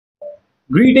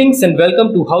Greetings and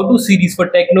welcome to How To series for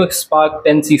Tecno Spark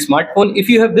 10C smartphone. If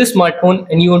you have this smartphone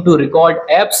and you want to record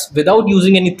apps without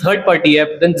using any third-party app,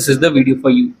 then this is the video for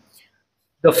you.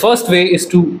 The first way is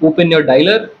to open your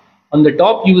dialer. On the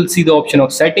top, you will see the option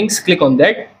of settings. Click on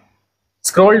that.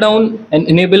 Scroll down and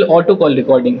enable auto call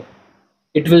recording.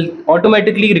 It will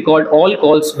automatically record all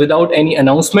calls without any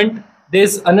announcement.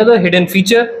 There's another hidden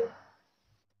feature.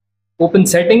 Open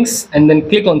settings and then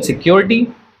click on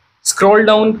security. Scroll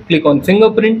down, click on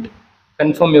fingerprint,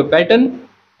 confirm your pattern,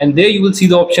 and there you will see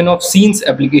the option of scenes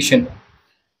application.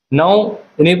 Now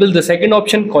enable the second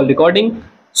option called recording.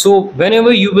 So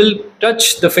whenever you will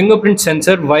touch the fingerprint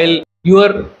sensor while you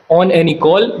are on any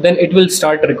call, then it will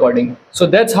start recording. So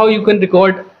that's how you can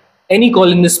record any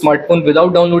call in this smartphone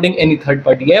without downloading any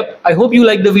third-party app. I hope you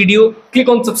like the video. Click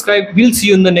on subscribe. We'll see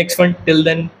you in the next one. Till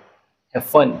then, have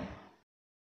fun.